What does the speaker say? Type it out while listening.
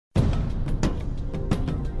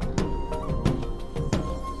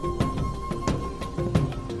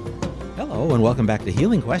Hello and welcome back to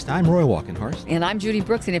Healing Quest. I'm Roy Walkenhorst. And I'm Judy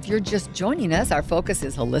Brooks. And if you're just joining us, our focus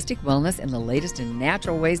is holistic wellness and the latest in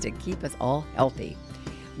natural ways to keep us all healthy.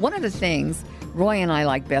 One of the things Roy and I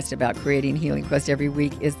like best about creating Healing Quest every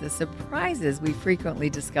week is the surprises we frequently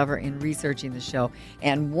discover in researching the show.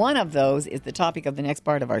 And one of those is the topic of the next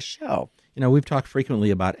part of our show. You know, we've talked frequently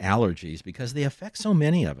about allergies because they affect so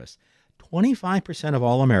many of us. 25% of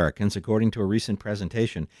all Americans, according to a recent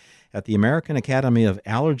presentation at the American Academy of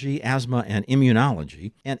Allergy, Asthma, and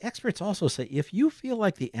Immunology. And experts also say if you feel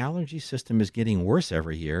like the allergy system is getting worse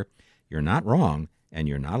every year, you're not wrong and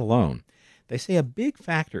you're not alone. They say a big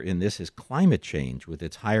factor in this is climate change with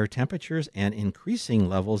its higher temperatures and increasing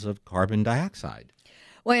levels of carbon dioxide.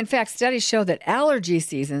 Well, in fact, studies show that allergy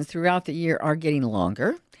seasons throughout the year are getting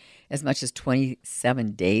longer, as much as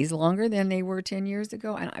 27 days longer than they were 10 years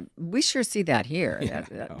ago. And we sure see that here.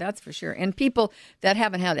 That's for sure. And people that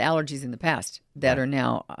haven't had allergies in the past that are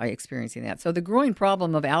now experiencing that. So the growing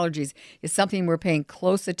problem of allergies is something we're paying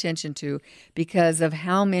close attention to because of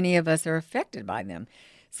how many of us are affected by them.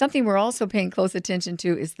 Something we're also paying close attention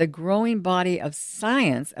to is the growing body of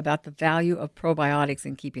science about the value of probiotics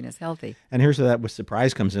in keeping us healthy. And here's where that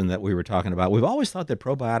surprise comes in that we were talking about. We've always thought that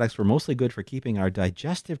probiotics were mostly good for keeping our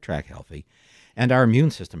digestive tract healthy and our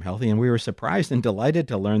immune system healthy, and we were surprised and delighted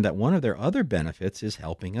to learn that one of their other benefits is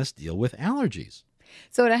helping us deal with allergies.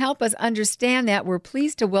 So to help us understand that, we're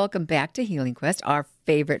pleased to welcome back to Healing Quest our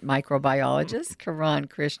favorite microbiologist, Kiran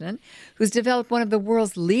Krishnan, who's developed one of the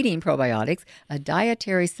world's leading probiotics, a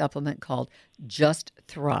dietary supplement called Just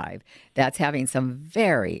Thrive. That's having some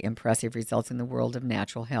very impressive results in the world of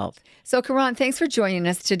natural health. So Kiran, thanks for joining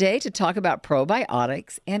us today to talk about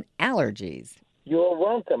probiotics and allergies. You're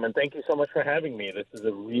welcome, and thank you so much for having me. This is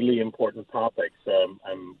a really important topic, so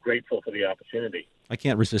I'm grateful for the opportunity. I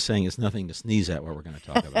can't resist saying it's nothing to sneeze at what we're going to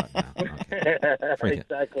talk about now. Okay.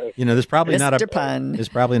 Exactly. You know, there's probably not a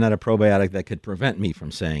probiotic that could prevent me from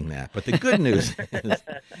saying that. But the good news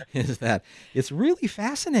is that it's really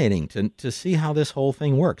fascinating to see how this whole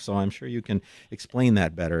thing works. So I'm sure you can explain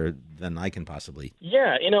that better than I can possibly.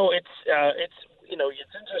 Yeah,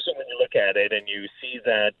 it's interesting when you look at it and you see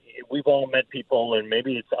that we've all met people, and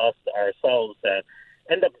maybe it's us ourselves, that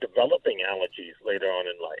end up developing allergies later on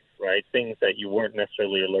in life, right? Things that you weren't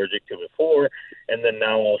necessarily allergic to before, and then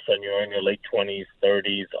now all of a sudden you're in your late 20s,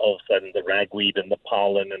 30s, all of a sudden the ragweed and the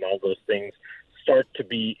pollen and all those things start to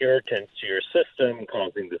be irritants to your system,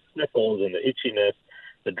 causing the sniffles and the itchiness,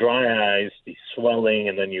 the dry eyes, the swelling,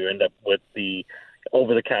 and then you end up with the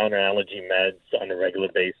over-the-counter allergy meds on a regular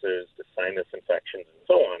basis, the sinus infections, and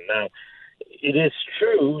so on. Now, it is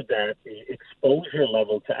true that the exposure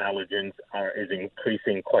level to allergens is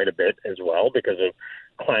increasing quite a bit as well because of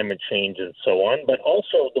climate change and so on, but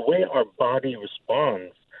also the way our body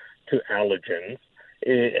responds to allergens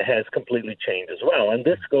has completely changed as well. And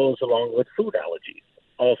this goes along with food allergies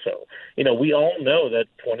also. You know, we all know that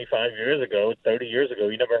 25 years ago, 30 years ago,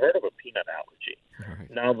 you never heard of a peanut allergy.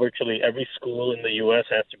 Right. Now virtually every school in the U.S.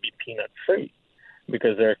 has to be peanut-free,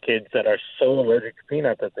 because there are kids that are so allergic to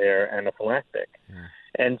peanut that they're anaphylactic. Yeah.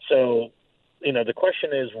 And so, the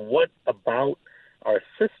question is, what about our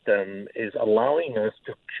system is allowing us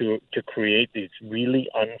to create these really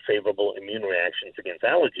unfavorable immune reactions against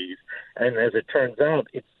allergies? And as it turns out,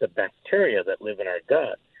 it's the bacteria that live in our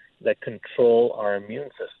gut that control our immune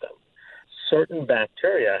system. Certain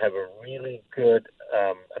bacteria have a really good,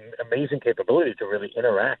 amazing capability to really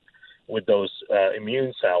interact with those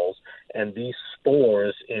immune cells, and these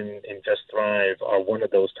spores in Just Thrive are one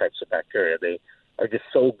of those types of bacteria. They are just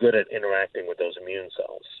so good at interacting with those immune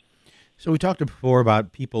cells. So we talked before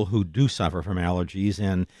about people who do suffer from allergies,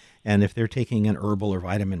 and if they're taking an herbal or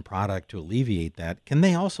vitamin product to alleviate that, can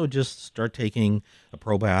they also just start taking a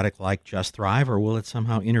probiotic like Just Thrive, or will it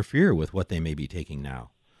somehow interfere with what they may be taking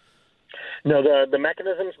now? No, the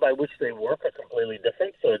mechanisms by which they work are completely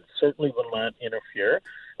different, so it certainly will not interfere.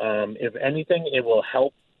 If anything, it will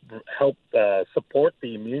help support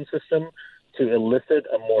the immune system to elicit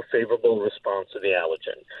a more favorable response to the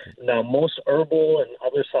allergen. Now, most herbal and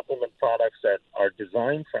other supplement products that are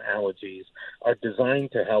designed for allergies are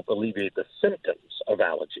designed to help alleviate the symptoms of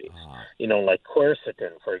allergies. Like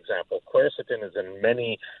quercetin, for example. Quercetin is in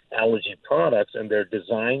many allergy products, and they're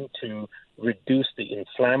designed to reduce the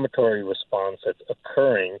inflammatory response that's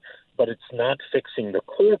occurring, but it's not fixing the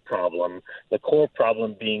core problem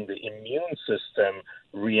being the immune system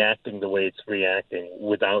reacting the way it's reacting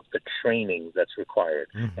without the training that's required.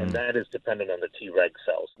 Mm-hmm. And that is dependent on the Treg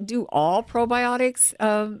cells. Do all probiotics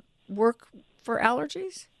work for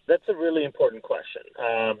allergies? That's a really important question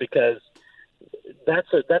because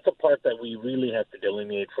that's a part that we really have to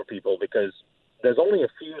delineate for people, because there's only a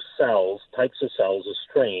few types of cells or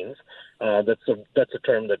strains, that's a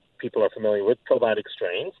term that people are familiar with, probiotic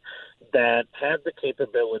strains, that have the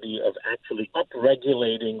capability of actually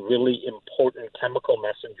upregulating really important chemical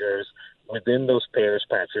messengers within those Peyer's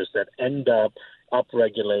patches that end up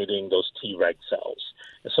upregulating those Treg cells.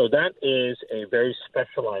 So that is a very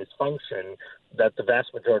specialized function that the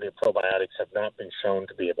vast majority of probiotics have not been shown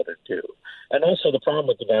to be able to do. And also the problem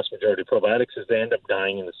with the vast majority of probiotics is they end up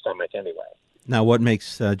dying in the stomach anyway. Now, what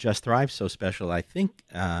makes Just Thrive so special, I think,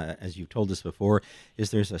 as you've told us before,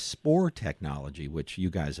 is there's a spore technology which you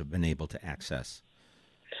guys have been able to access.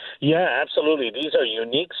 Yeah, absolutely. These are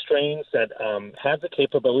unique strains that have the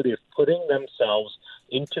capability of putting themselves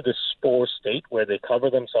into the spore state where they cover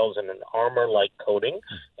themselves in an armor-like coating,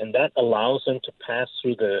 and that allows them to pass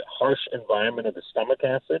through the harsh environment of the stomach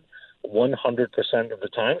acid 100% of the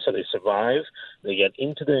time. So they survive. They get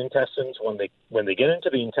into the intestines. When they get into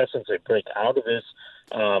the intestines, they break out of this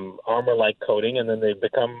armor-like coating, and then they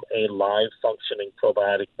become a live functioning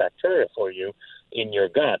probiotic bacteria for you in your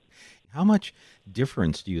gut. How much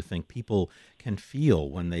difference do you think people can feel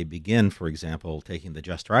when they begin, for example, taking the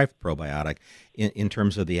Just Thrive probiotic in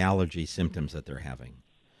terms of the allergy symptoms that they're having?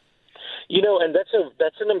 You know, and that's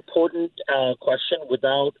an important question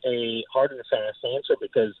without a hard and fast answer,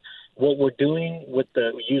 because what we're doing with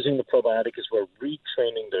using the probiotic is we're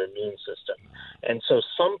retraining their immune system. And so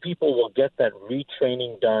some people will get that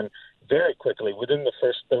retraining done very quickly. Within the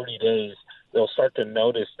first 30 days, they'll start to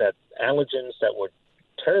notice that allergens that were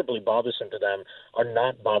terribly bothersome to them are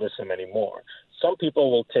not bothersome anymore. Some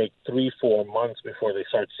people will take 3-4 months before they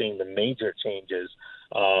start seeing the major changes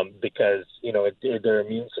because, you know, their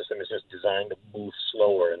immune system is just designed to move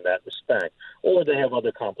slower in that respect, or they have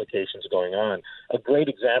other complications going on. A great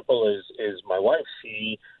example is my wife.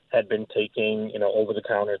 She had been taking, you know,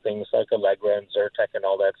 over-the-counter things like Allegra and Zyrtec and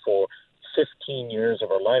all that for 15 years of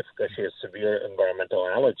her life because she has severe environmental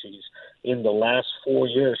allergies. In the last 4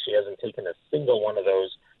 years, she hasn't taken a single one of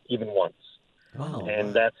those even once. Wow.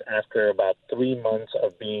 And that's after about 3 months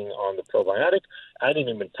of being on the probiotic. I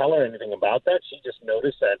didn't even tell her anything about that. She just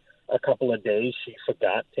noticed that a couple of days she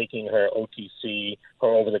forgot taking her OTC, her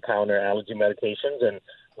over-the-counter allergy medications, and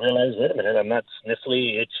realized, wait a minute, I'm not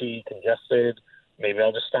sniffly, itchy, congested. Maybe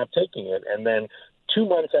I'll just stop taking it. And then 2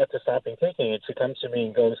 months after stopping taking it, she comes to me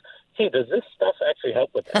and goes, hey, does this stuff actually help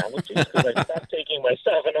with allergies? Because I stopped taking my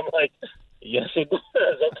stuff, and I'm like, yes, it does.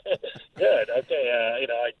 Okay, good. Okay, you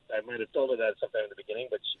know, I might have told her that sometime in the beginning,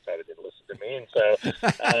 but she probably didn't listen to me.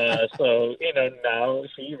 And so, you know, now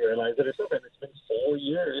she realized that herself, and it's been 4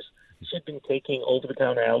 years. She'd been taking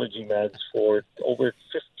over-the-counter allergy meds for over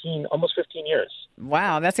almost 15 years.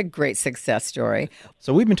 Wow, that's a great success story.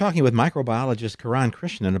 So we've been talking with microbiologist Karan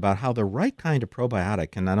Krishnan about how the right kind of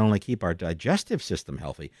probiotic can not only keep our digestive system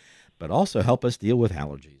healthy, but also help us deal with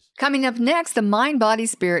allergies. Coming up next, the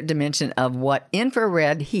mind-body-spirit dimension of what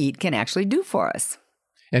infrared heat can actually do for us.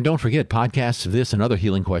 And don't forget, podcasts of this and other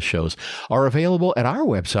Healing Quest shows are available at our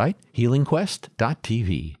website,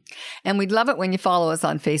 healingquest.tv. And we'd love it when you follow us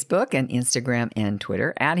on Facebook and Instagram and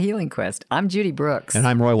Twitter at Healing Quest. I'm Judy Brooks. And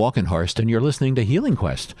I'm Roy Walkenhorst, and you're listening to Healing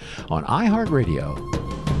Quest on iHeartRadio.